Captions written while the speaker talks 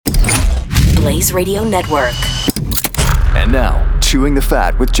Blaze Radio Network. And now, Chewing the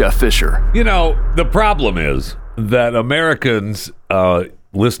Fat with Jeff Fisher. You know, the problem is that Americans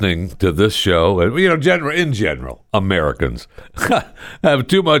listening to this show, and in general, Americans have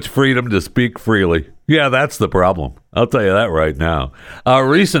too much freedom to speak freely. Yeah, that's the problem. I'll tell you that right now. A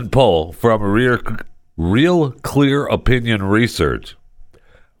recent poll from Real Clear Opinion Research,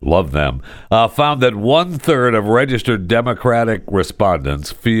 love them, found that 1/3 of registered Democratic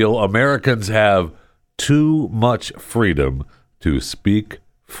respondents feel Americans have too much freedom to speak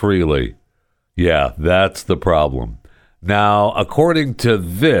freely. Yeah, that's the problem. Now, according to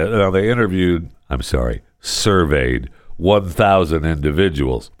this, they surveyed 1,000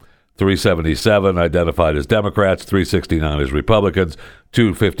 individuals. 377 identified as Democrats, 369 as Republicans,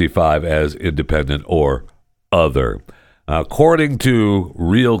 255 as independent or other. According to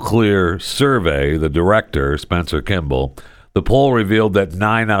Real Clear Survey, the director, Spencer Kimball, the poll revealed that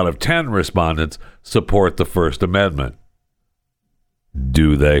 9 out of 10 respondents support the First Amendment.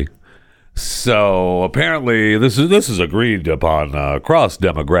 Do they? So apparently this is agreed upon across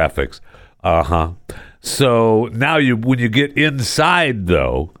demographics. So now when you get inside,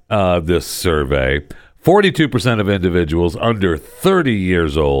 though, this survey, 42% of individuals under 30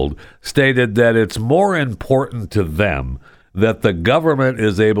 years old stated that it's more important to them that the government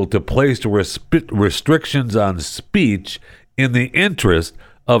is able to place restrictions on speech in the interest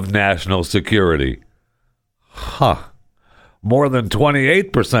of national security. More than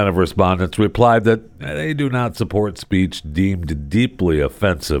 28% of respondents replied that they do not support speech deemed deeply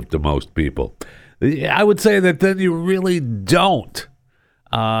offensive to most people. I would say that then you really don't.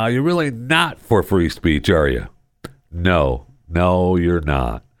 You're really not for free speech, are you? No, you're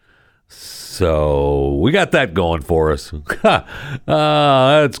not. So we got that going for us.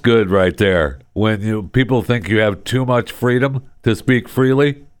 That's good right there. When people think you have too much freedom to speak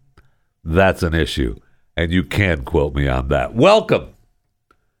freely, that's an issue. And you can quote me on that. Welcome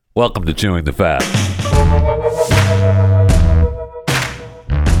to Chewing the Fat.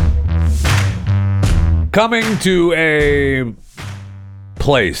 Coming to a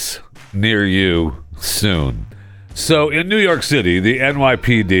place near you soon. So in New York City, the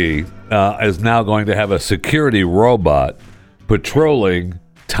NYPD is now going to have a security robot patrolling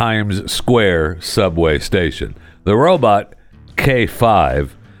Times Square subway station. The robot,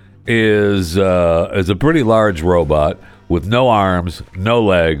 K5, is a pretty large robot with no arms, no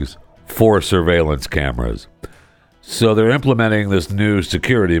legs, 4 surveillance cameras. So they're implementing this new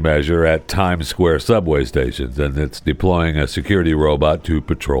security measure at Times Square subway stations, and it's deploying a security robot to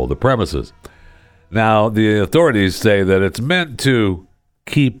patrol the premises. Now, the authorities say that it's meant to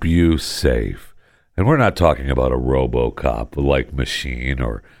keep you safe. And we're not talking about a RoboCop-like machine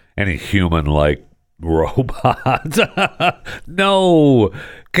or any human-like robot. No,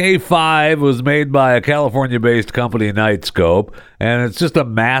 K5 was made by a California-based company, Nightscope, and it's just a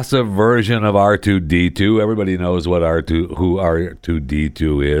massive version of R2-D2. Everybody knows who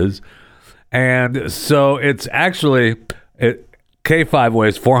R2-D2 is. And so it's actually, K5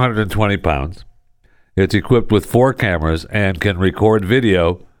 weighs 420 pounds. It's equipped with 4 cameras and can record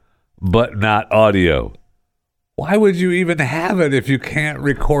video, but not audio. Why would you even have it if you can't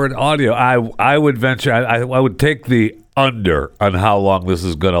record audio? I would venture, I would take the under on how long this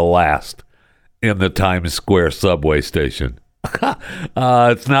is going to last in the Times Square subway station.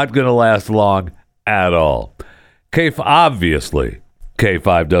 It's not going to last long at all. Obviously,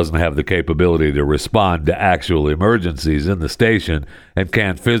 K5 doesn't have the capability to respond to actual emergencies in the station and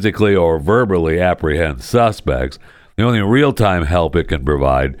can't physically or verbally apprehend suspects. The only real-time help it can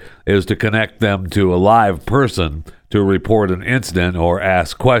provide is to connect them to a live person to report an incident or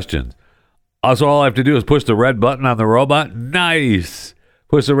ask questions. So all I have to do is push the red button on the robot? Nice!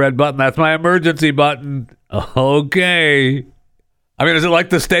 Push the red button. That's my emergency button. Okay. I mean, is it like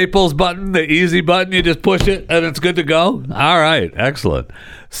the Staples button, the easy button? You just push it and it's good to go? All right. Excellent.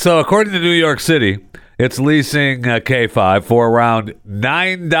 So according to New York City, it's leasing K5 for around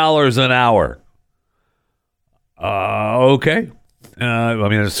 $9 an hour. Okay. I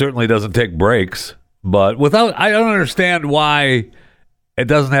mean, it certainly doesn't take breaks, but I don't understand why it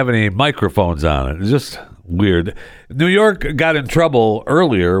doesn't have any microphones on it. It's just weird. New York got in trouble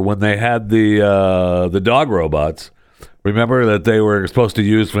earlier when they had the dog robots. Remember that they were supposed to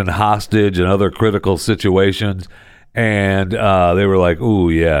use in hostage and other critical situations, and they were like, "Ooh,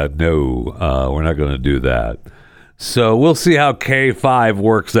 yeah, no, we're not going to do that." So we'll see how K5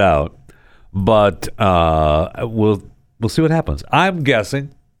 works out. But we'll see what happens. I'm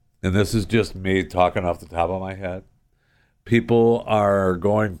guessing, and this is just me talking off the top of my head, People are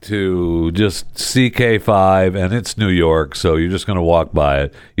going to just see K5, and it's New York, so you're just going to walk by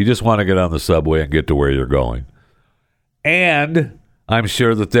it. You just want to get on the subway and get to where you're going. And I'm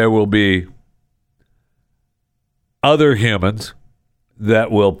sure that there will be other humans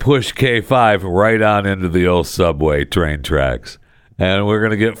that will push K5 right on into the old subway train tracks. And we're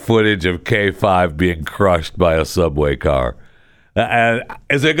going to get footage of K5 being crushed by a subway car. And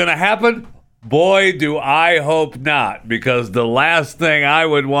is it going to happen? Boy, do I hope not, because the last thing I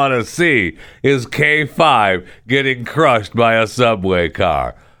would want to see is K5 getting crushed by a subway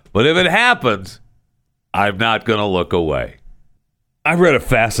car. But if it happens, I'm not going to look away. I read a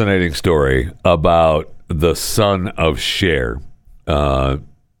fascinating story about the son of Cher,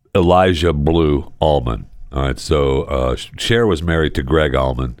 Elijah Blue Allman. All right, so Cher was married to Greg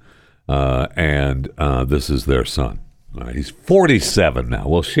Allman, and this is their son. All right, he's 47 now.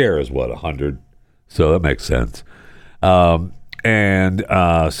 Well, Cher is, 100? So that makes sense. So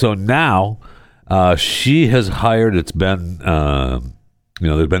now she has hired, it's been,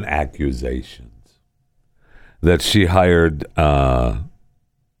 there's been accusations that she hired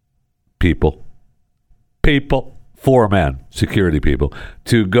people, 4 men, security people,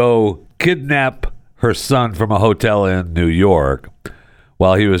 to go kidnap her son from a hotel in New York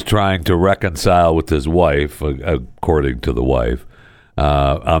while he was trying to reconcile with his wife, according to the wife,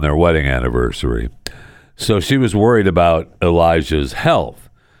 on their wedding anniversary. So she was worried about Elijah's health.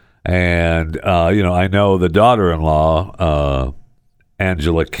 And, I know the daughter-in-law,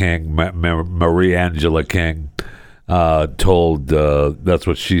 Angela King, Marie Angela King, told, that's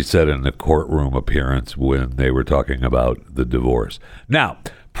what she said in the courtroom appearance when they were talking about the divorce. Now,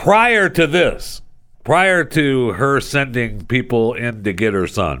 prior to her sending people in to get her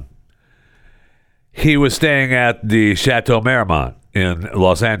son, he was staying at the Chateau Marmont in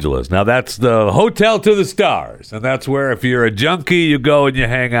Los Angeles. Now, that's the hotel to the stars, and that's where if you're a junkie, you go and you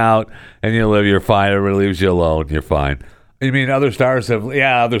hang out and you live, you're fine. Everybody leaves you alone, you're fine. You mean other stars have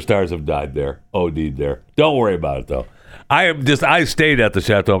died there, OD'd there. Don't worry about it, though. I stayed at the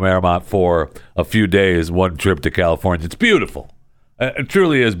Chateau Marmont for a few days, one trip to California. It's beautiful. It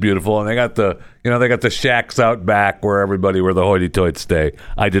truly is beautiful, and they got the shacks out back where the hoity-toits stay.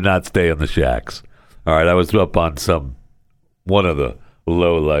 I did not stay in the shacks. All right, I was up on one of the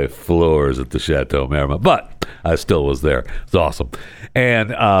low-life floors at the Chateau Marmont, but I still was there. It's awesome.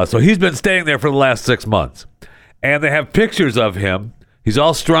 And so he's been staying there for the last 6 months, and they have pictures of him. He's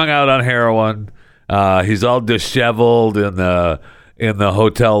all strung out on heroin. He's all disheveled in the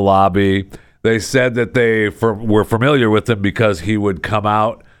hotel lobby. They said that they were familiar with him because he would come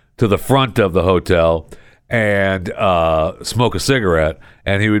out to the front of the hotel and smoke a cigarette,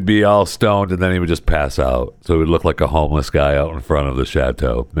 and he would be all stoned, and then he would just pass out. So he would look like a homeless guy out in front of the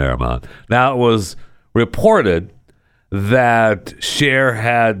Chateau Marmont. Now, it was reported that Cher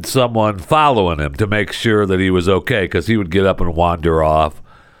had someone following him to make sure that he was okay, because he would get up and wander off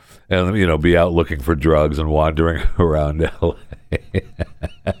and, be out looking for drugs and wandering around L.A.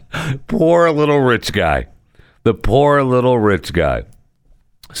 Poor little rich guy. The poor little rich guy.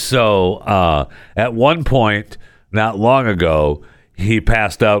 So at one point, not long ago, he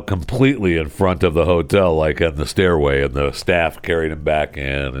passed out completely in front of the hotel, like on the stairway, and the staff carried him back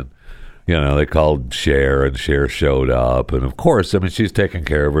in. And, they called Cher, and Cher showed up. And, of course, she's taking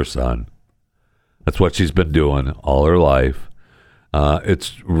care of her son. That's what she's been doing all her life.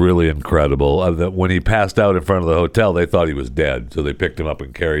 It's really incredible that when he passed out in front of the hotel, they thought he was dead, so they picked him up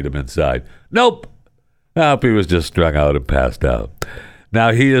and carried him inside. Nope, he was just strung out and passed out.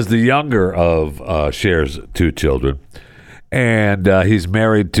 Now, he is the younger of Cher's 2 children, and he's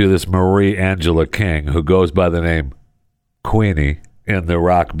married to this Marie Angela King, who goes by the name Queenie in the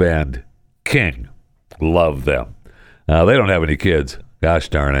rock band King. Love them. They don't have any kids. Gosh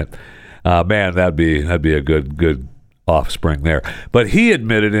darn it. Man, that'd be a good offspring there. But he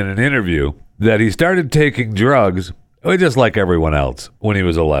admitted in an interview that he started taking drugs just like everyone else when he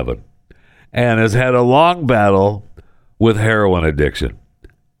was 11, and has had a long battle with heroin addiction.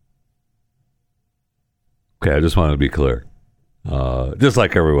 Okay, I just wanted to be clear. Just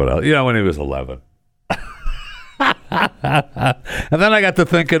like everyone else, when he was 11. And then I got to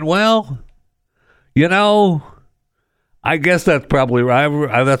thinking, well, I guess that's probably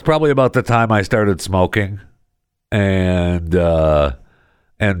about the time I started smoking. And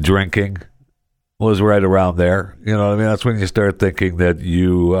drinking was right around there. That's when you start thinking that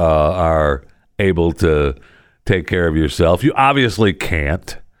you are able to take care of yourself. You obviously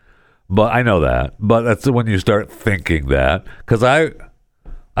can't, but I know that. But that's when you start thinking that, because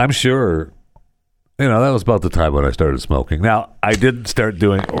I'm sure that was about the time when I started smoking. Now, I didn't start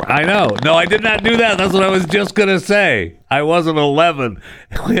doing... I know. No, I did not do that. That's what I was just going to say. I wasn't 11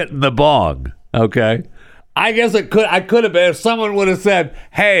 hitting the bong, okay? I guess I could have been if someone would have said,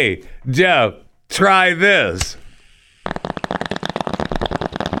 hey, Jeff, try this.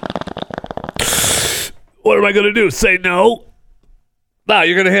 What am I going to do? Say no? No,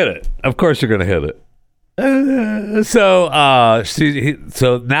 you're going to hit it. Of course you're going to hit it. So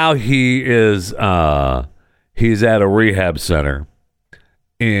now he is he's at a rehab center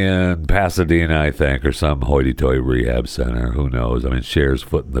in Pasadena, I think, or some hoity-toity rehab center. Who knows? I mean, Cher's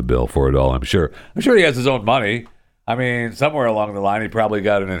footing the bill for it all. I'm sure he has his own money. I mean, somewhere along the line, he probably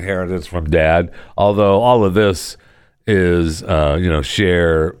got an inheritance from Dad. Although all of this is,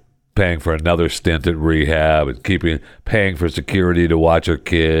 Cher paying for another stint at rehab and paying for security to watch her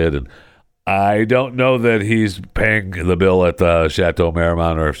kid. And I don't know that he's paying the bill at the Chateau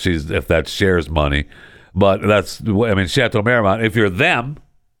Marmont or if that's Cher's money. But Chateau Marmont, if you're them,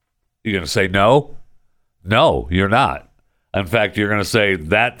 you're going to say no? No, you're not. In fact, you're going to say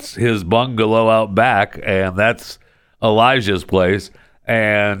that's his bungalow out back and that's Elijah's place.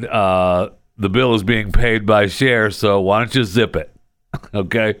 And the bill is being paid by Cher, so why don't you zip it?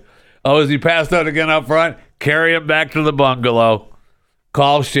 Okay? Oh, is he passed out again up front? Carry him back to the bungalow.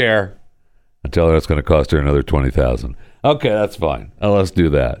 Call Cher and tell her it's going to cost her another $20,000. Okay, that's fine. Let's do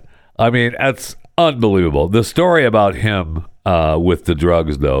that. I mean, that's unbelievable. The story about him with the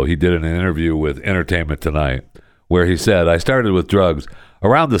drugs, though, he did an interview with Entertainment Tonight where he said, I started with drugs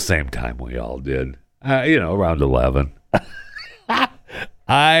around the same time we all did, around 11.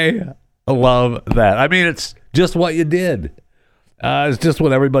 I love that. I mean, it's just what you did. It's just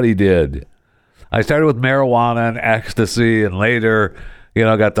what everybody did. I started with marijuana and ecstasy and later,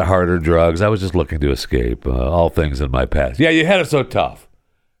 got the harder drugs. I was just looking to escape all things in my past. Yeah, you had it so tough.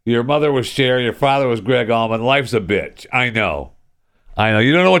 Your mother was Cher. Your father was Greg Allman. Life's a bitch. I know.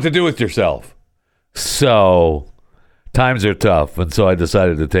 You don't know what to do with yourself. So times are tough. And so I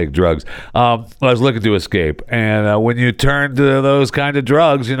decided to take drugs. I was looking to escape. And when you turn to those kind of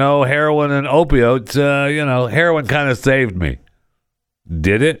drugs, heroin and opioids, heroin kind of saved me.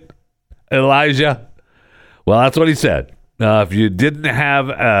 Did it, Elijah? Well, that's what he said. If you didn't have,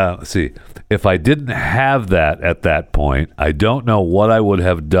 if I didn't have that at that point, I don't know what I would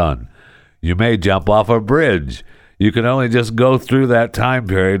have done. You may jump off a bridge. You can only just go through that time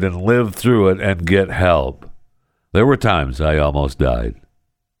period and live through it and get help. There were times I almost died.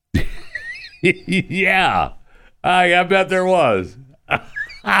 Yeah, I bet there was.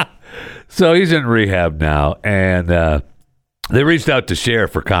 So he's in rehab now, and they reached out to Cher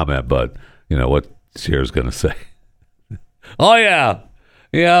for comment, but you know what Cher's going to say. Oh, yeah,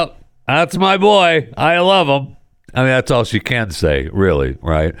 that's my boy. I love him. I mean, that's all she can say, really,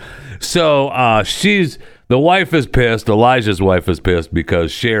 right? So the wife is pissed. Elijah's wife is pissed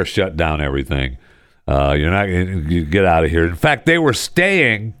because Cher shut down everything. You get out of here. In fact, they were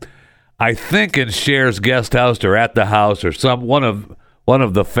staying, I think, in Cher's guest house or at the house or one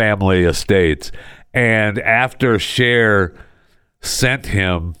of the family estates. And after Cher sent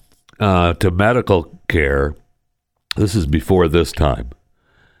him to medical care, this is before this time,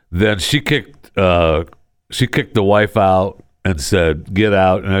 then she kicked the wife out and said, get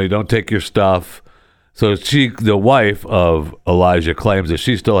out, you don't take your stuff. So the wife of Elijah claims that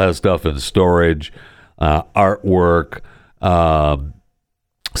she still has stuff in storage, artwork,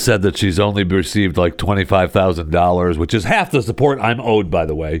 said that she's only received like $25,000, which is half the support I'm owed, by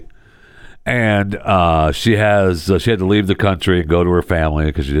the way. And she had to leave the country and go to her family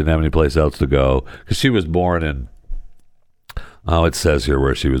because she didn't have any place else to go because she was born in, it says here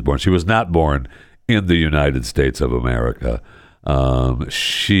where she was born. She was not born in the United States of America.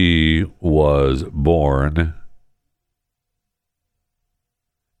 She was born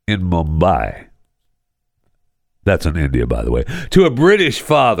in Mumbai. That's in India, by the way. To a British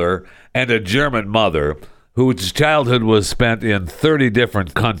father and a German mother whose childhood was spent in 30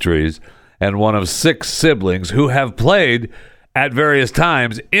 different countries and one of 6 siblings who have played at various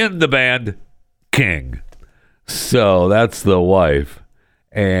times in the band King. So that's the wife.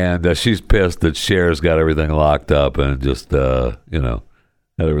 And she's pissed that Cher's got everything locked up and just, had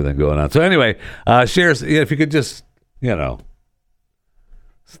everything going on. So anyway, Cher's, if you could just,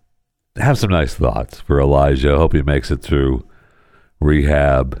 have some nice thoughts for Elijah. I hope he makes it through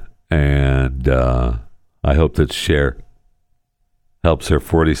rehab. And I hope that Cher helps her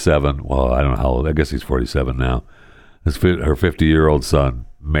 47, well, I don't know how old, I guess he's 47 now, her 50-year-old son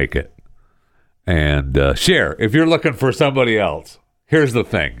make it. And Cher, if you're looking for somebody else, here's the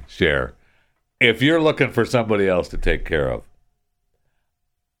thing, Cher. If you're looking for somebody else to take care of,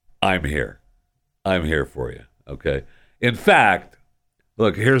 I'm here. I'm here for you. Okay. In fact,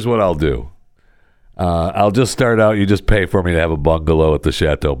 look, here's what I'll do. I'll just start out. You just pay for me to have a bungalow at the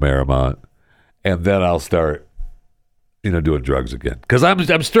Chateau Marmont, and then I'll start, doing drugs again. Because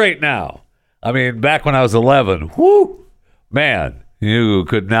I'm straight now. I mean, back when I was 11, whoo, man, you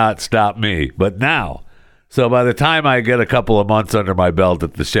could not stop me. But now, so by the time I get a couple of months under my belt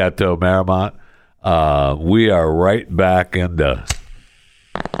at the Chateau Marmont, we are right back into.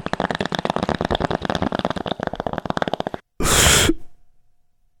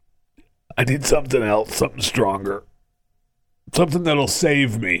 I need something else, something stronger, something that'll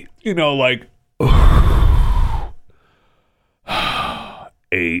save me. Like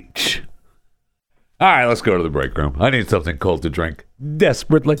H. All right, let's go to the break room. I need something cold to drink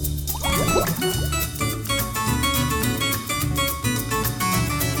desperately.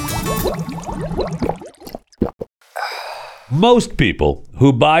 Most people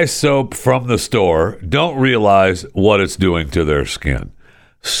who buy soap from the store don't realize what it's doing to their skin.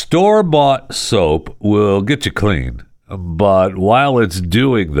 Store-bought soap will get you clean, but while it's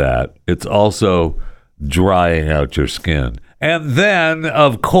doing that, it's also drying out your skin. And then,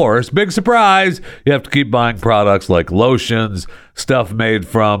 of course, big surprise, you have to keep buying products like lotions, stuff made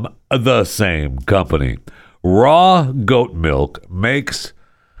from the same company. Raw goat milk makes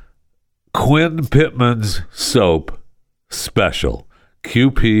Quinn Pittman's soap special.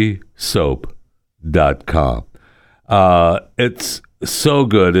 QPsoap.com. It's so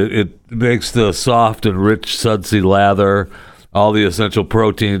good. It makes the soft and rich sudsy lather. All the essential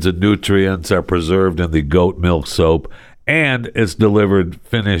proteins and nutrients are preserved in the goat milk soap, and it's delivered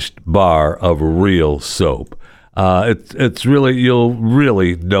finished bar of real soap. It's really, you'll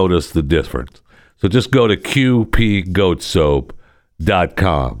really notice the difference. So just go to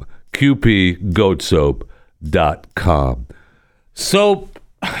qpgoatsoap.com. qpgoatsoap.com. Soap,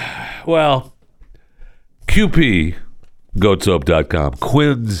 well, qpgoatsoap.com.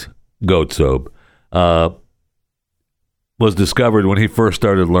 Quinn's Goat Soap was discovered when he first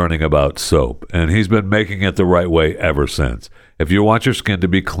started learning about soap, and he's been making it the right way ever since. If you want your skin to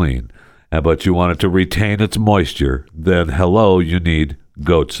be clean, but you want it to retain its moisture, then hello, you need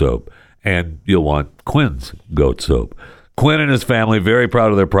goat soap, and you'll want Quinn's Goat Soap. Quinn and his family very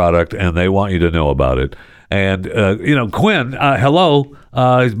proud of their product, and they want you to know about it. And, Quinn, hello,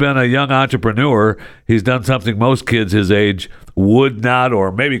 he's been a young entrepreneur. He's done something most kids his age would not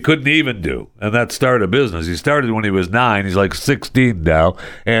or maybe couldn't even do, and that's start a business. He started when he was 9. He's like 16 now,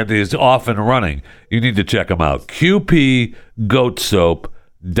 and he's off and running. You need to check him out.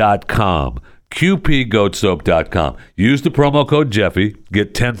 qpgoatsoap.com. qpgoatsoap.com. Use the promo code Jeffy.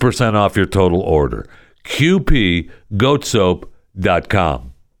 Get 10% off your total order. qpgoatsoap.com.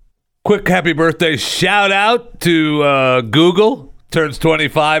 Quick happy birthday shout out to Google. Turns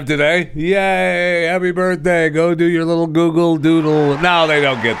 25 today. Yay, happy birthday. Go do your little Google doodle. No, they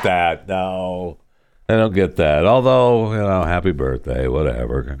don't get that. No, they don't get that. Although, happy birthday,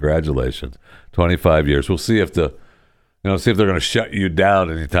 whatever. Congratulations. 25 years. We'll see if see if they're going to shut you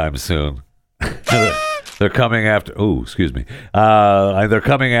down anytime soon. They're coming after, they're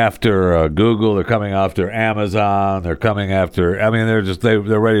coming after Google. They're coming after Amazon. They're coming after,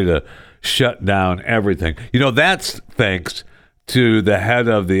 they're ready to shut down everything. That's thanks to the head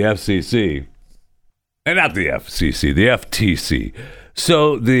of the FCC, and not the FCC, the FTC.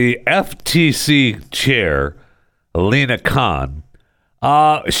 So the FTC chair, Lina Khan,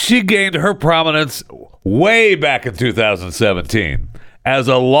 she gained her prominence way back in 2017 as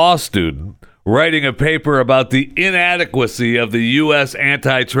a law student writing a paper about the inadequacy of the U.S.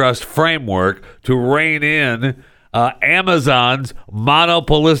 antitrust framework to rein in Amazon's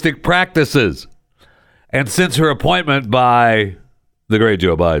monopolistic practices. And since her appointment by the great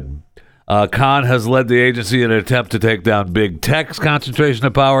Joe Biden, Khan has led the agency in an attempt to take down big tech's concentration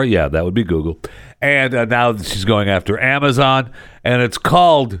of power. Yeah, that would be Google. And now she's going after Amazon, and it's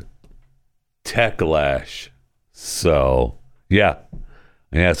called Techlash. So, yeah.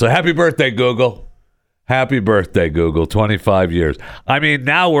 So happy birthday, Google. Happy birthday, Google. 25 years.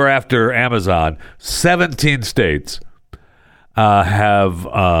 Now we're after Amazon. 17 states have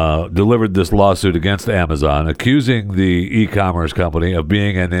delivered this lawsuit against Amazon, accusing the e-commerce company of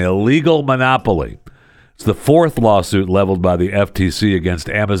being an illegal monopoly. It's the fourth lawsuit leveled by the FTC against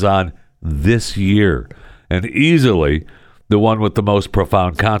Amazon this year, and easily the one with the most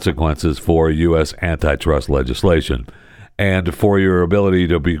profound consequences for U.S. antitrust legislation. And for your ability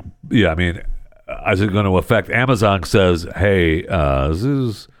to be, is it going to affect? Amazon says, hey,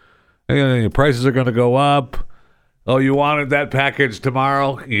 prices are going to go up. Oh, you wanted that package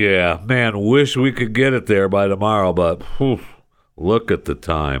tomorrow? Yeah, man, wish we could get it there by tomorrow, but look at the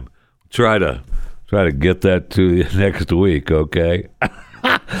time. Try to Try to get that to you next week, okay?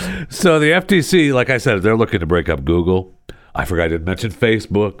 So the FTC, like I said, they're looking to break up Google. I forgot I didn't mention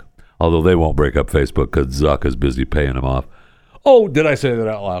Facebook, although they won't break up Facebook because Zuck is busy paying them off. Oh, did I say that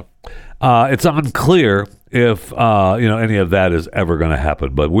out loud? It's unclear if any of that is ever going to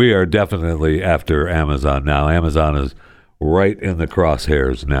happen, but we are definitely after Amazon now. Amazon is right in the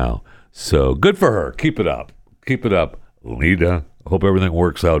crosshairs now. So good for her. Keep it up. Keep it up, Lita. Hope everything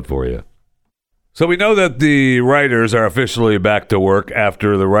works out for you. So we know that the writers are officially back to work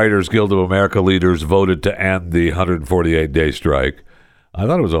after the Writers Guild of America leaders voted to end the 148-day strike. I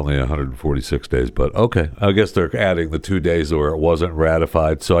thought it was only 146 days, but okay. I guess they're adding the 2 days where it wasn't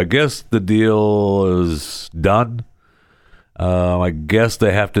ratified. So I guess the deal is done. I guess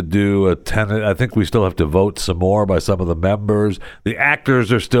they have to do I think we still have to vote some more by some of the members. The actors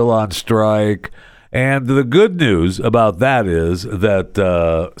are still on strike. And the good news about that is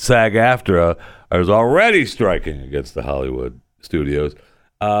that SAG-AFTRA is already striking against the Hollywood studios.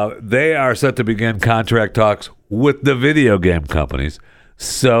 They are set to begin contract talks with the video game companies.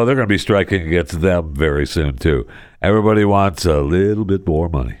 So they're going to be striking against them very soon, too. Everybody wants a little bit more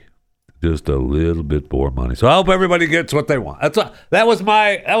money. Just a little bit more money. So I hope everybody gets what they want. That was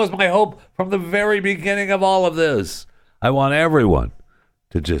my hope from the very beginning of all of this. I want everyone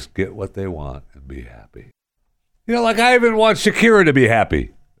to just get what they want and be happy. Like I even want Shakira to be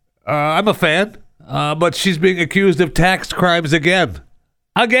happy. I'm a fan, but she's being accused of tax crimes again.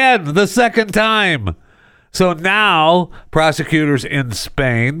 Again, the second time. So now prosecutors in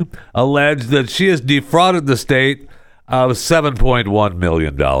Spain allege that she has defrauded the state of $7.1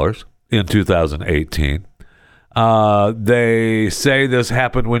 million in 2018. They say this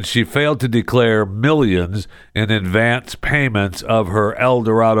happened when she failed to declare millions in advance payments of her El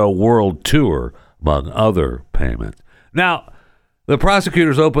Dorado World Tour, among other payments. Now, the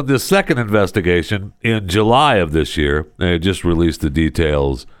prosecutors opened this second investigation in July of this year. They just released the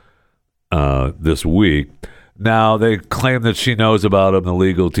details this week. Now, they claim that she knows about them. The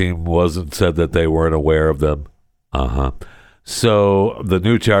legal team said that they weren't aware of them. So the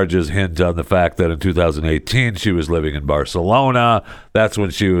new charges hinge on the fact that in 2018 she was living in Barcelona. That's when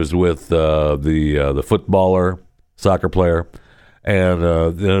she was with the footballer, soccer player,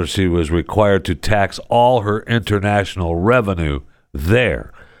 and she was required to tax all her international revenue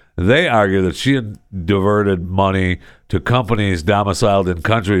there. They argue that she had diverted money to companies domiciled in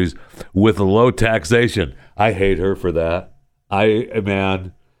countries with low taxation. I hate her for that.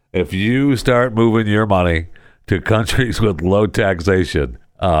 Man, if you start moving your money to countries with low taxation,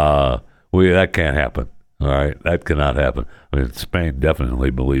 that can't happen. All right, that cannot happen. I mean, Spain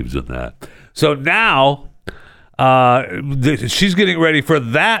definitely believes in that. So now she's getting ready for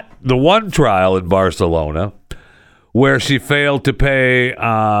the one trial in Barcelona where she failed to pay,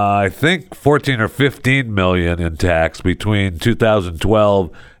 I think, 14 or 15 million in tax between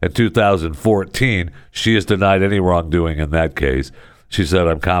 2012 and 2014. She has denied any wrongdoing in that case. She said,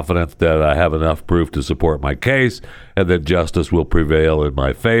 I'm confident that I have enough proof to support my case and that justice will prevail in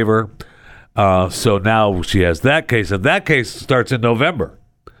my favor. So now she has that case, and that case starts in November.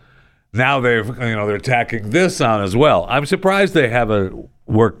 Now they're tacking this on as well. I'm surprised they haven't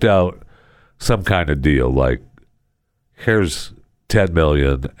worked out some kind of deal like, here's 10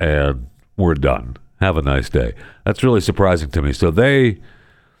 million and we're done. Have a nice day. That's really surprising to me. So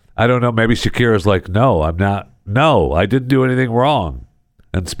I don't know, maybe Shakira's like, no, I'm not. No, I didn't do anything wrong.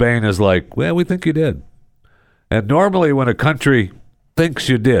 And Spain is like, well, we think you did. And normally when a country thinks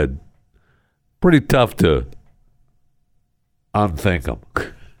you did, pretty tough to unthink them.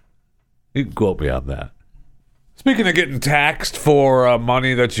 You can quote me on that. Speaking of getting taxed for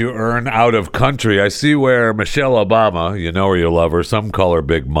money that you earn out of country, I see where Michelle Obama, you know her, you love her, some call her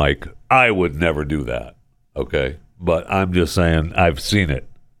Big Mike. I would never do that, okay? But I'm just saying I've seen it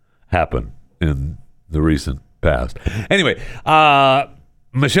happen in the recent past. Anyway,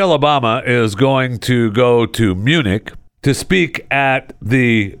 Michelle Obama is going to go to Munich to speak at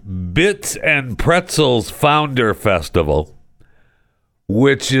the Bits and Pretzels Founder Festival,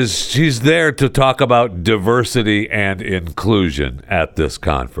 which is, she's there to talk about diversity and inclusion at this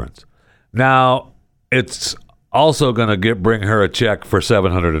conference. Now, it's also going to bring her a check for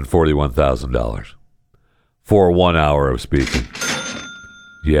 $741,000 for 1 hour of speaking.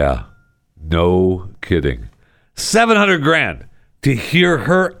 Yeah, no kidding. $700,000 to hear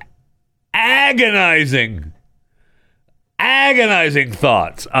her agonizing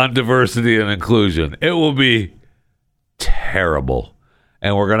thoughts on diversity and inclusion. It will be terrible.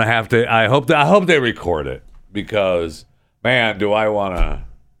 And we're gonna have to. I hope they record it because, man, do I want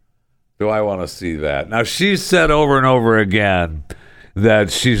to see that. Now she's said over and over again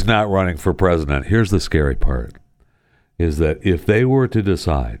that she's not running for president. Here's the scary part, is that if they were to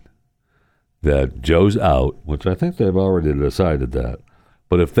decide that Joe's out, which I think they've already decided that,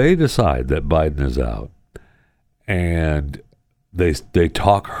 but if they decide that Biden is out and they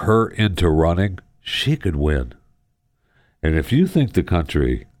talk her into running, she could win. And if you think the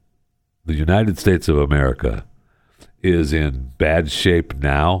country, the United States of America, is in bad shape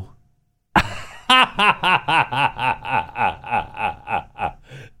now,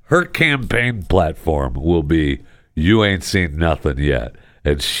 her campaign platform will be, "You ain't seen nothing yet."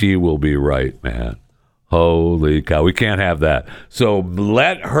 And she will be right, man. Holy cow. We can't have that. So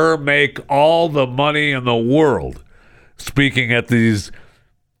let her make all the money in the world speaking at these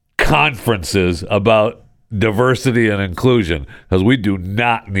conferences about diversity and inclusion, because we do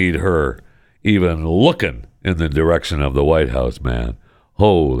not need her even looking in the direction of the White House, man.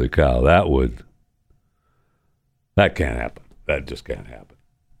 Holy cow. That can't happen. That just can't happen.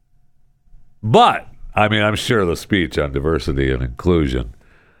 But, I mean, I'm sure the speech on diversity and inclusion,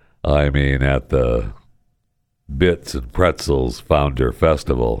 I mean, at the Bits and Pretzels Founder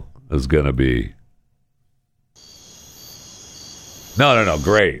Festival is going to be... No,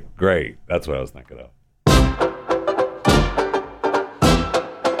 great. That's what I was thinking of.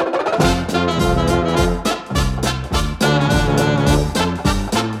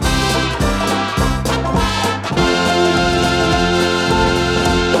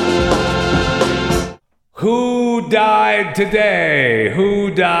 Who died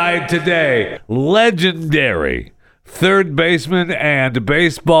today? Legendary third baseman and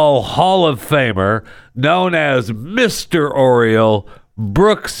baseball Hall of Famer known as Mr. Oriole,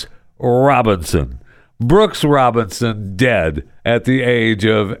 Brooks Robinson. Brooks Robinson dead at the age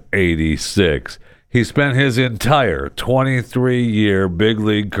of 86. He spent his entire 23-year big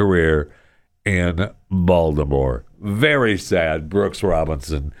league career in Baltimore. Very sad, Brooks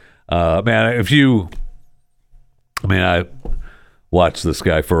Robinson. Man, I watched this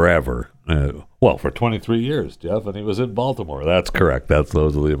guy forever. For 23 years, Jeff, and he was in Baltimore. That's correct.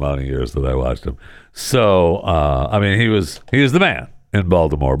 Those are the amount of years that I watched him. So, he was the man in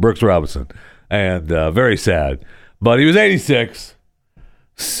Baltimore, Brooks Robinson, and very sad. But he was 86,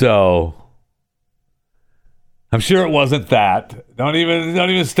 so I'm sure it wasn't that. Don't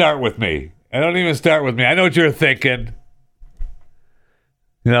even start with me. I know what you're thinking.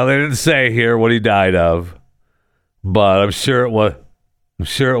 You know, they didn't say here what he died of. But I'm sure it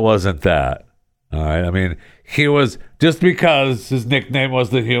wasn't that. All right. I mean, he was, just because his nickname was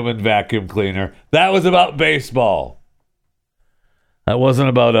the human vacuum cleaner, that was about baseball. That wasn't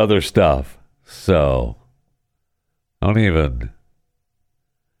about other stuff. So don't even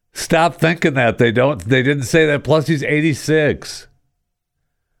stop thinking that. They didn't say that. Plus he's 86.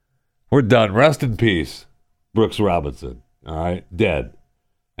 We're done. Rest in peace, Brooks Robinson. All right. Dead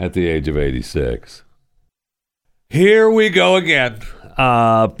at the age of 86. Here we go again.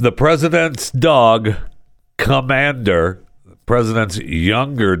 The president's dog, Commander, president's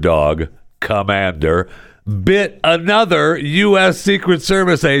younger dog, Commander, bit another U.S. Secret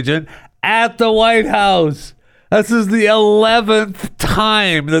Service agent at the White House. This is the 11th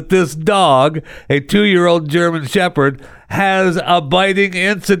time that this dog, a 2-year-old German Shepherd, has a biting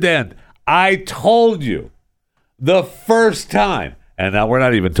incident. I told you the first time. And now we're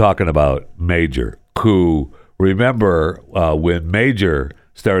not even talking about Major, who... Remember when Major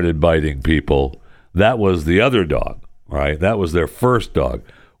started biting people, that was the other dog, right? That was their first dog.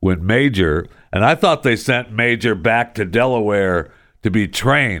 When Major, and I thought they sent Major back to Delaware to be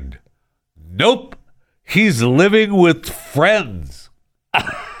trained. Nope. He's living with friends.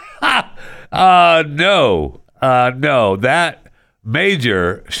 No. That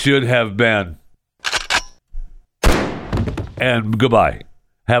Major should have been, and goodbye.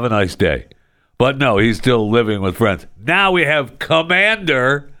 Have a nice day. But no, he's still living with friends. Now we have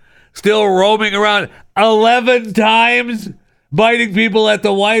Commander still roaming around 11 times, biting people at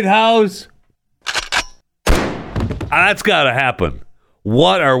the White House. That's got to happen.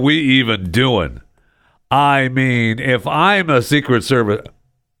 What are we even doing? I mean, if I'm a Secret Service...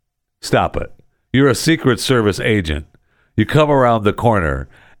 Stop it. You're a Secret Service agent. You come around the corner,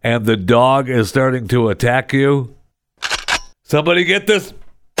 and the dog is starting to attack you. Somebody get this...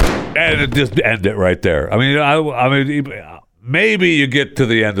 And just end it right there. I mean, maybe you get to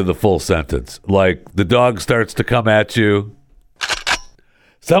the end of the full sentence. Like, the dog starts to come at you.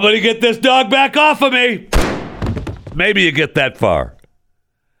 Somebody get this dog back off of me. Maybe you get that far.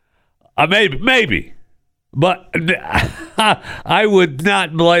 Maybe. But I would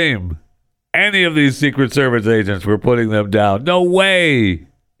not blame any of these Secret Service agents for putting them down. No way.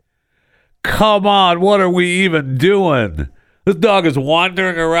 Come on, what are we even doing? This dog is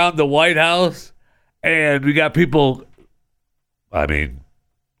wandering around the White House, and we got people. I mean,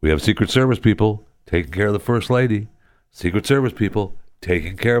 we have Secret Service people taking care of the First Lady, Secret Service people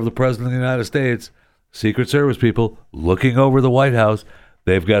taking care of the President of the United States, Secret Service people looking over the White House.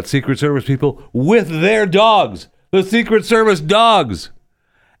 They've got Secret Service people with their dogs, the Secret Service dogs.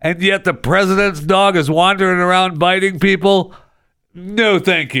 And yet the president's dog is wandering around biting people? No,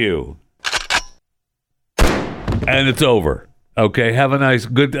 thank you. And it's over. Okay, have a nice,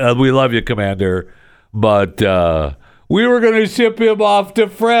 good, we love you, Commander. But we were going to ship him off to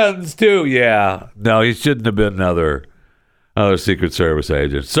friends, too. Yeah, no, he shouldn't have been another Secret Service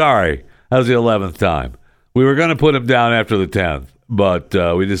agent. Sorry, that was the 11th time. We were going to put him down after the 10th, but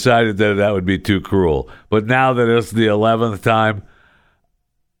we decided that would be too cruel. But now that it's the 11th time,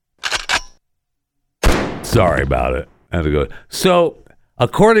 sorry about it. I had to go. So,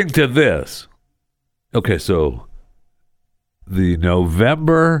 according to this, okay, so the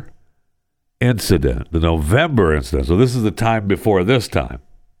November incident, so this is the time before this time.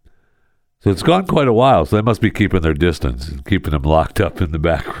 So it's gone quite a while, so they must be keeping their distance and keeping him locked up in the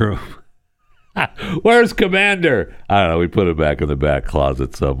back room. Where's Commander? I don't know. We put him back in the back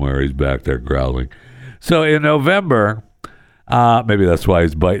closet somewhere. He's back there growling. So in November, maybe that's why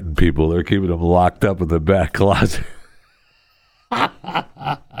he's biting people. They're keeping him locked up in the back closet.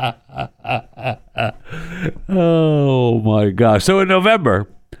 Oh, my gosh. So in November,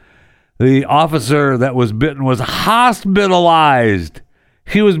 the officer that was bitten was hospitalized.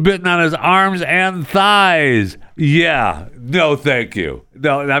 He was bitten on his arms and thighs. Yeah, no, thank you.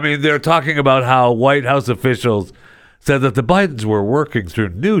 No, I mean, they're talking about how White House officials said that the Bidens were working through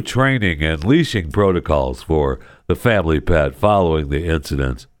new training and leashing protocols for the family pet following the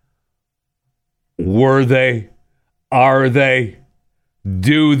incidents. Were they? Are they?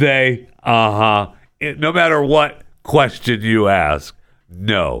 Do they? Uh-huh. No matter what question you ask,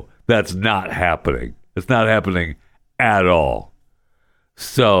 no, that's not happening. It's not happening at all.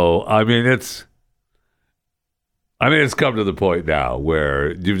 So, I mean, it's come to the point now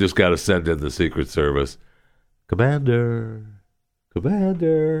where you've just got to send in the Secret Service. Commander,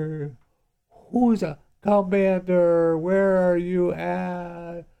 who's a Commander? Where are you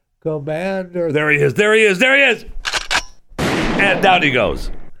at? Commander. There he is. And down he goes.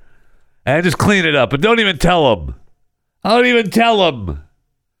 And just clean it up. And don't even tell him.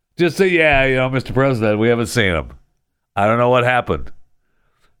 Just say, yeah, Mr. President, we haven't seen him. I don't know what happened.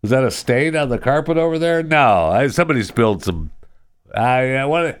 Was that a stain on the carpet over there? No, somebody spilled some.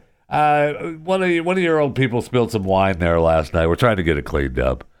 One of your old people spilled some wine there last night. We're trying to get it cleaned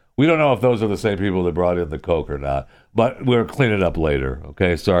up. We don't know if those are the same people that brought in the Coke or not, but we'll clean it up later.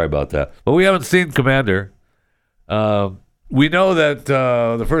 Okay, sorry about that. But we haven't seen Commander. We know that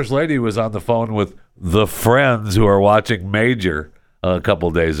the First Lady was on the phone with the friends who are watching Major a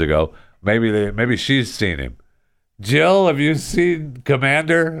couple days ago. Maybe she's seen him. Jill, have you seen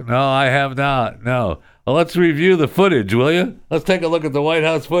Commander? No, I have not. No. Well, let's review the footage, will you? Let's take a look at the White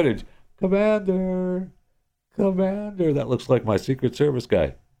House footage. Commander. That looks like my Secret Service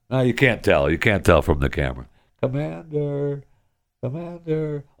guy. No, you can't tell. You can't tell from the camera. Commander.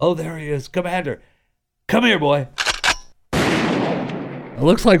 Oh, there he is. Commander. Come here, boy. It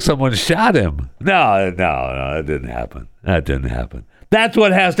looks like someone shot him. No, that didn't happen. That's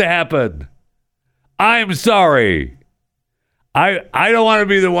what has to happen. I'm sorry. I don't want to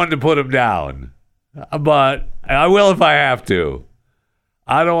be the one to put him down, but I will if I have to.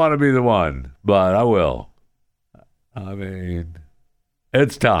 I don't want to be the one, but I will. I mean,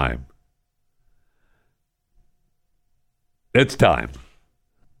 it's time. I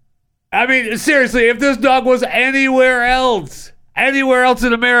mean, seriously, if this dog was anywhere else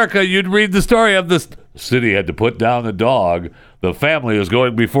in America, you'd read the story of this city had to put down the dog. The family is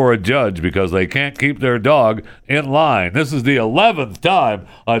going before a judge because they can't keep their dog in line. This is the 11th time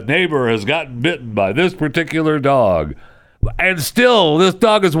a neighbor has gotten bitten by this particular dog. And still, this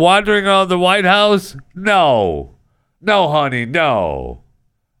dog is wandering around the White House? No, honey, no.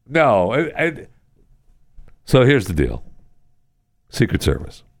 So here's the deal. Secret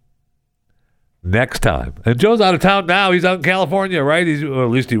Service. Next time. And Joe's out of town now. He's out in California, right? Or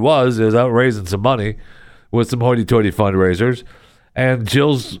at least he was. He's out raising some money with some hoity-toity fundraisers. And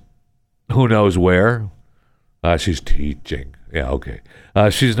Jill's who knows where. She's teaching. Yeah, okay.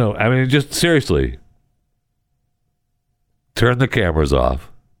 Just seriously. Turn the cameras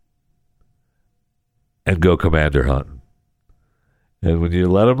off and go Commander hunting. And when you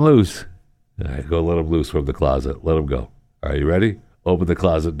let him loose, go let him loose from the closet. Let him go. Are you ready? Open the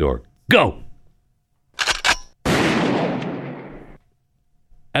closet door. Go!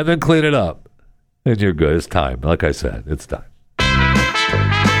 And then clean it up. And you're good. It's time. Like I said, it's time.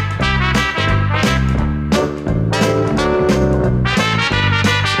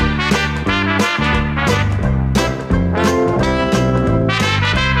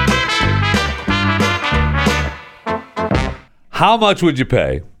 How much would you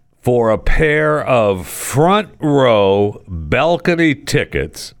pay for a pair of front row balcony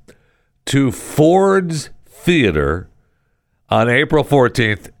tickets to Ford's Theater on April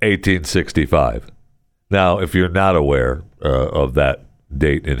 14th, 1865? Now, if you're not aware of that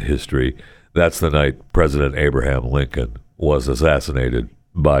date in history, that's the night President Abraham Lincoln was assassinated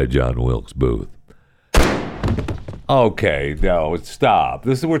by John Wilkes Booth. Okay, no, stop.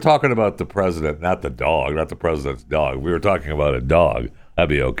 We're talking about the president, not the dog, not the president's dog. We were talking about a dog. That'd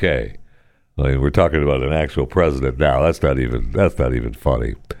be okay. I mean, we're talking about an actual president now. That's not even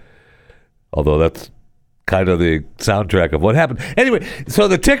funny. Although that's kind of the soundtrack of what happened. Anyway, so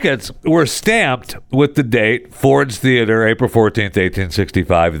the tickets were stamped with the date, Ford's Theater, April 14th,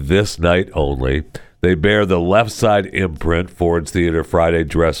 1865, this night only. They bear the left side imprint, Ford's Theater Friday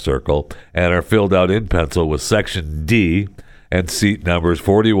dress circle, and are filled out in pencil with section D and seat numbers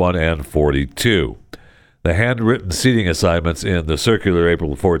 41 and 42. The handwritten seating assignments in the circular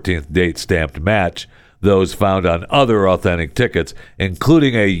April 14th date stamped match those found on other authentic tickets,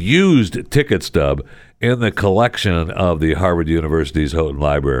 including a used ticket stub in the collection of the Harvard University's Houghton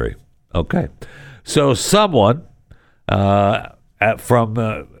Library. Okay. So someone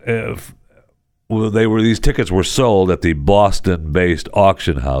these tickets were sold at the Boston-based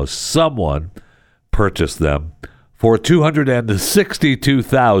auction house. Someone purchased them for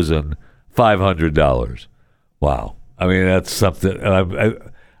 $262,500. Wow. I mean, that's something. I'm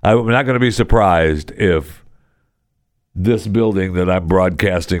not going to be surprised if this building that I'm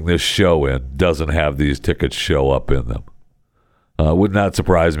broadcasting this show in doesn't have these tickets show up in them. Would not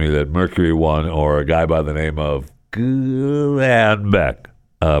surprise me that Mercury One or a guy by the name of Glenn Beck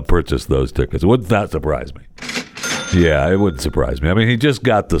purchased those tickets. It would not surprise me. Yeah, it wouldn't surprise me. I mean, he just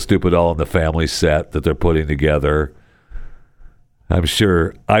got the stupid All in the Family set that they're putting together. I'm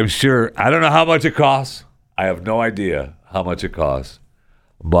sure. I don't know how much it costs. I have no idea how much it costs.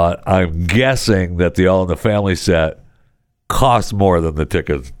 But I'm guessing that the All in the Family set costs more than the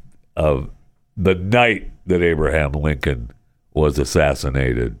tickets of the night that Abraham Lincoln was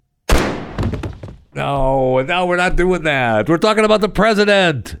assassinated. No, we're not doing that. We're talking about the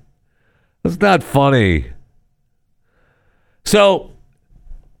president. That's not funny. So,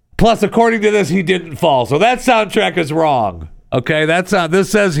 plus, according to this, he didn't fall. So that soundtrack is wrong. Okay,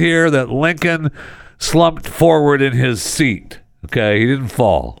 this says here that Lincoln slumped forward in his seat. Okay, he didn't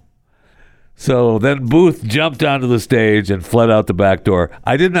fall. So then Booth jumped onto the stage and fled out the back door.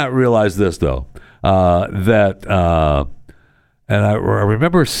 I did not realize this, though, and I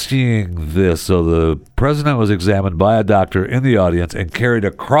remember seeing this. So the president was examined by a doctor in the audience and carried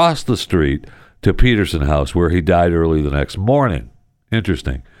across the street to Peterson House, where he died early the next morning.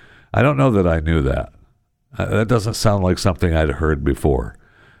 Interesting. I don't know that I knew that. That doesn't sound like something I'd heard before.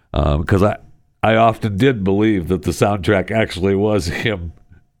 Because I often did believe that the soundtrack actually was him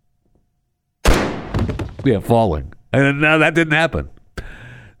falling. And no, that didn't happen.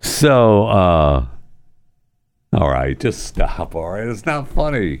 So, all right, just stop, all right? It's not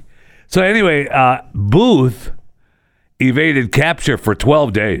funny. So anyway, Booth evaded capture for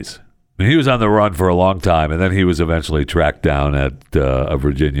 12 days. I mean, he was on the run for a long time, and then he was eventually tracked down at a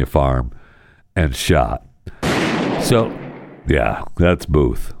Virginia farm and shot. So, yeah, that's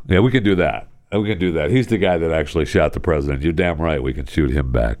Booth. Yeah, we can do that. We can do that. He's the guy that actually shot the president. You're damn right we can shoot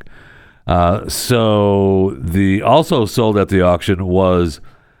him back. So the also sold at the auction was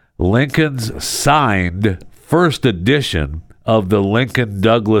Lincoln's signed first edition of the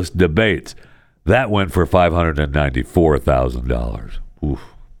Lincoln-Douglas debates. That went for $594,000. Oof.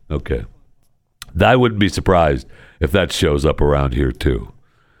 Okay. I wouldn't be surprised if that shows up around here, too.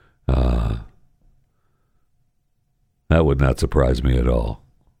 That would not surprise me at all.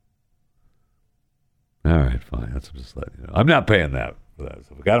 All right, fine. That's just letting you know. I'm not paying that for that.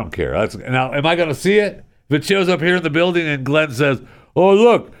 I don't care. Now, am I going to see it? If it shows up here in the building and Glenn says, "Oh,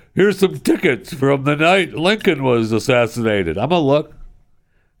 look, here's some tickets from the night Lincoln was assassinated," I'm going to look.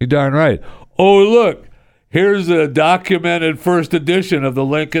 You're darn right. "Oh, look, here's a documented first edition of the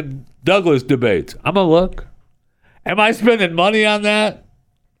Lincoln-Douglas debates," I'm going to look. Am I spending money on that?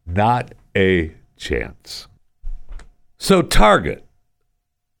 Not a chance. So Target,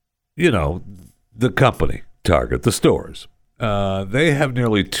 the company, Target, the stores, they have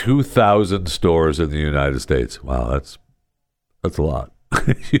nearly 2,000 stores in the United States. Wow, that's a lot.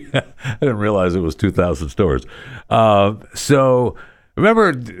 Yeah, I didn't realize it was 2,000 stores. So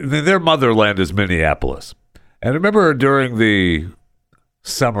remember, their motherland is Minneapolis. And remember during the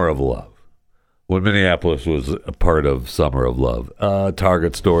Summer of Love, when Minneapolis was a part of Summer of Love,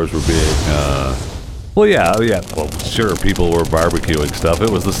 Target stores were being... Well, sure, people were barbecuing stuff. It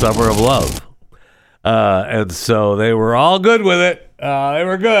was the Summer of Love. And so they were all good with it. They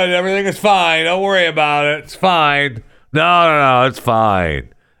were good. Everything is fine. Don't worry about it. It's fine. No, it's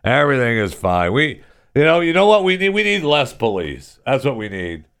fine. Everything is fine. You know what we need? We need less police. That's what we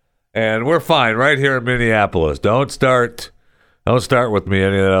need. And we're fine right here in Minneapolis. Don't start with me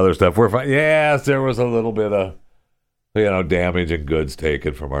any of that other stuff. We're fine. Yes, there was a little bit of, damage and goods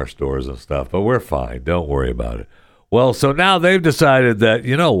taken from our stores and stuff, but we're fine. Don't worry about it. Well, so now they've decided that,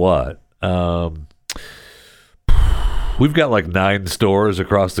 you know what? We've got like 9 stores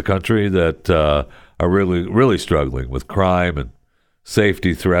across the country that are really, really struggling with crime and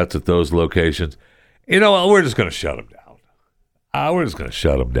safety threats at those locations. You know what? We're just going to shut them down. We're just going to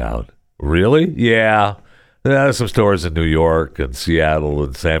shut them down. Really? Yeah. There's some stores in New York and Seattle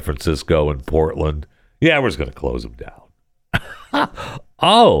and San Francisco and Portland. Yeah, we're just going to close them down.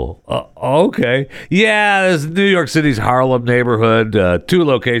 Okay. Yeah, there's New York City's Harlem neighborhood, 2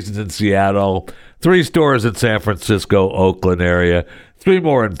 locations in Seattle, 3 stores in San Francisco, Oakland area, 3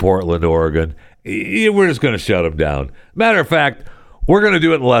 more in Portland, Oregon. We're just going to shut them down. Matter of fact, we're going to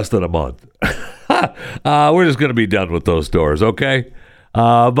do it in less than a month. We're just going to be done with those stores, okay?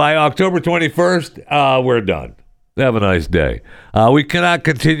 By October 21st, we're done. Have a nice day. We cannot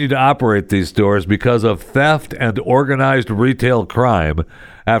continue to operate these stores because of theft and organized retail crime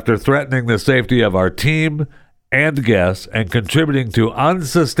after threatening the safety of our team and guests and contributing to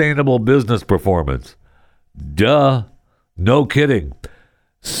unsustainable business performance. Duh. No kidding.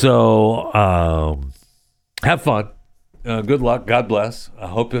 So, have fun. Good luck. God bless. I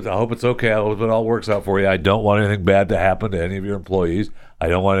hope it's okay. I hope it all works out for you. I don't want anything bad to happen to any of your employees. I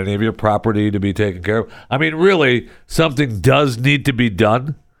don't want any of your property to be taken care of. I mean, really, something does need to be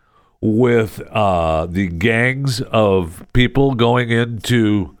done with the gangs of people going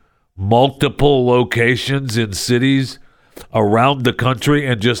into multiple locations in cities around the country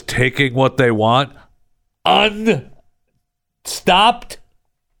and just taking what they want unstopped.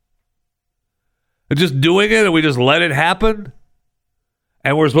 And just doing it, and we just let it happen,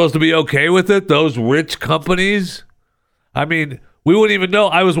 and we're supposed to be okay with it. Those rich companies, I mean, we wouldn't even know.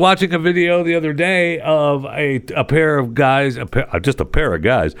 I was watching a video the other day of a pair of guys, just a pair of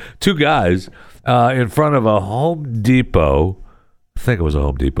guys, 2 guys in front of a Home Depot. I think it was a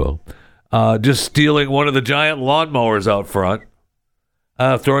Home Depot, just stealing one of the giant lawnmowers out front,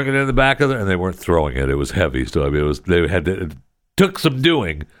 throwing it in the back of and they weren't throwing it. It was heavy, so I mean, it took some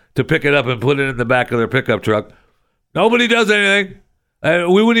doing to pick it up and put it in the back of their pickup truck. Nobody does anything.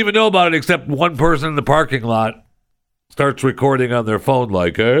 We wouldn't even know about it except one person in the parking lot starts recording on their phone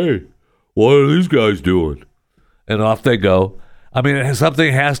like, hey, what are these guys doing? And off they go. I mean,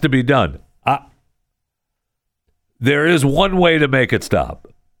 something has to be done. There is one way to make it stop.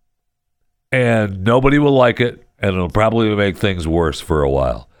 And nobody will like it, and it'll probably make things worse for a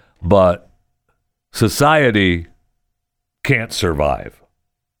while. But society can't survive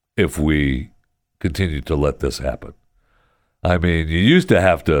if we continue to let this happen. I mean, you used to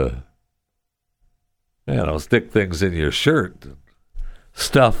have to, stick things in your shirt,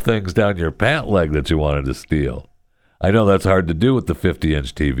 stuff things down your pant leg that you wanted to steal. I know that's hard to do with the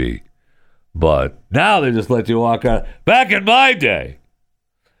 50-inch TV, but now they just let you walk out. Back in my day,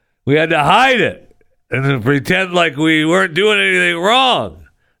 we had to hide it and then pretend like we weren't doing anything wrong.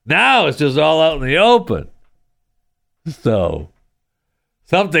 Now it's just all out in the open. So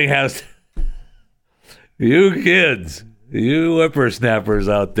something has to, you kids, you whippersnappers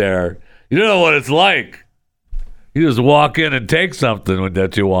out there, you don't know what it's like. You just walk in and take something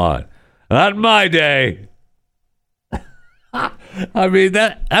that you want. Not in my day. I mean,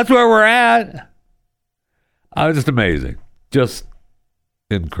 that's where we're at. Just amazing. Just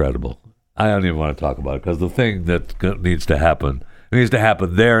incredible. I don't even want to talk about it because the thing that needs to happen, it needs to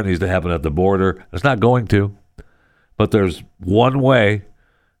happen there, it needs to happen at the border. It's not going to. But there's one way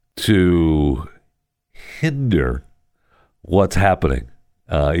to hinder what's happening,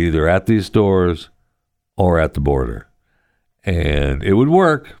 either at these stores or at the border. And it would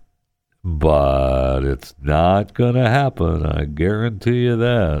work, but it's not going to happen. I guarantee you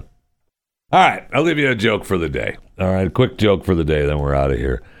that. All right, I'll leave you a joke for the day. All right, a quick joke for the day, then we're out of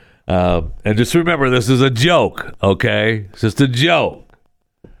here. And just remember, this is a joke, okay? It's just a joke.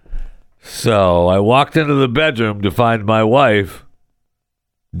 So I walked into the bedroom to find my wife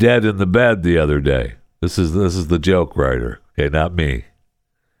dead in the bed the other day. This is the joke writer, okay, not me.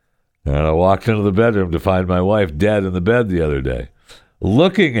 And I walked into the bedroom to find my wife dead in the bed the other day.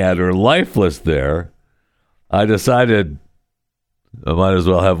 Looking at her lifeless there, I decided I might as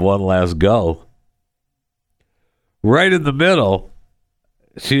well have one last go. Right in the middle,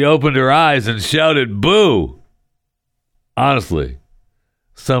 she opened her eyes and shouted, "Boo!" Honestly.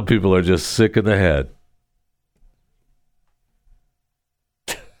 Some people are just sick in the head.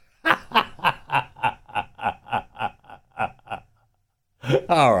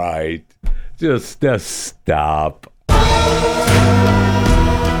 All right. Just stop.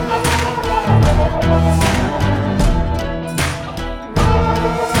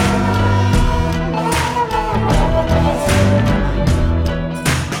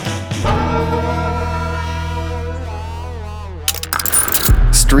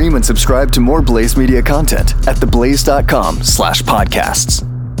 Stream and subscribe to more Blaze Media content at theblaze.com/podcasts.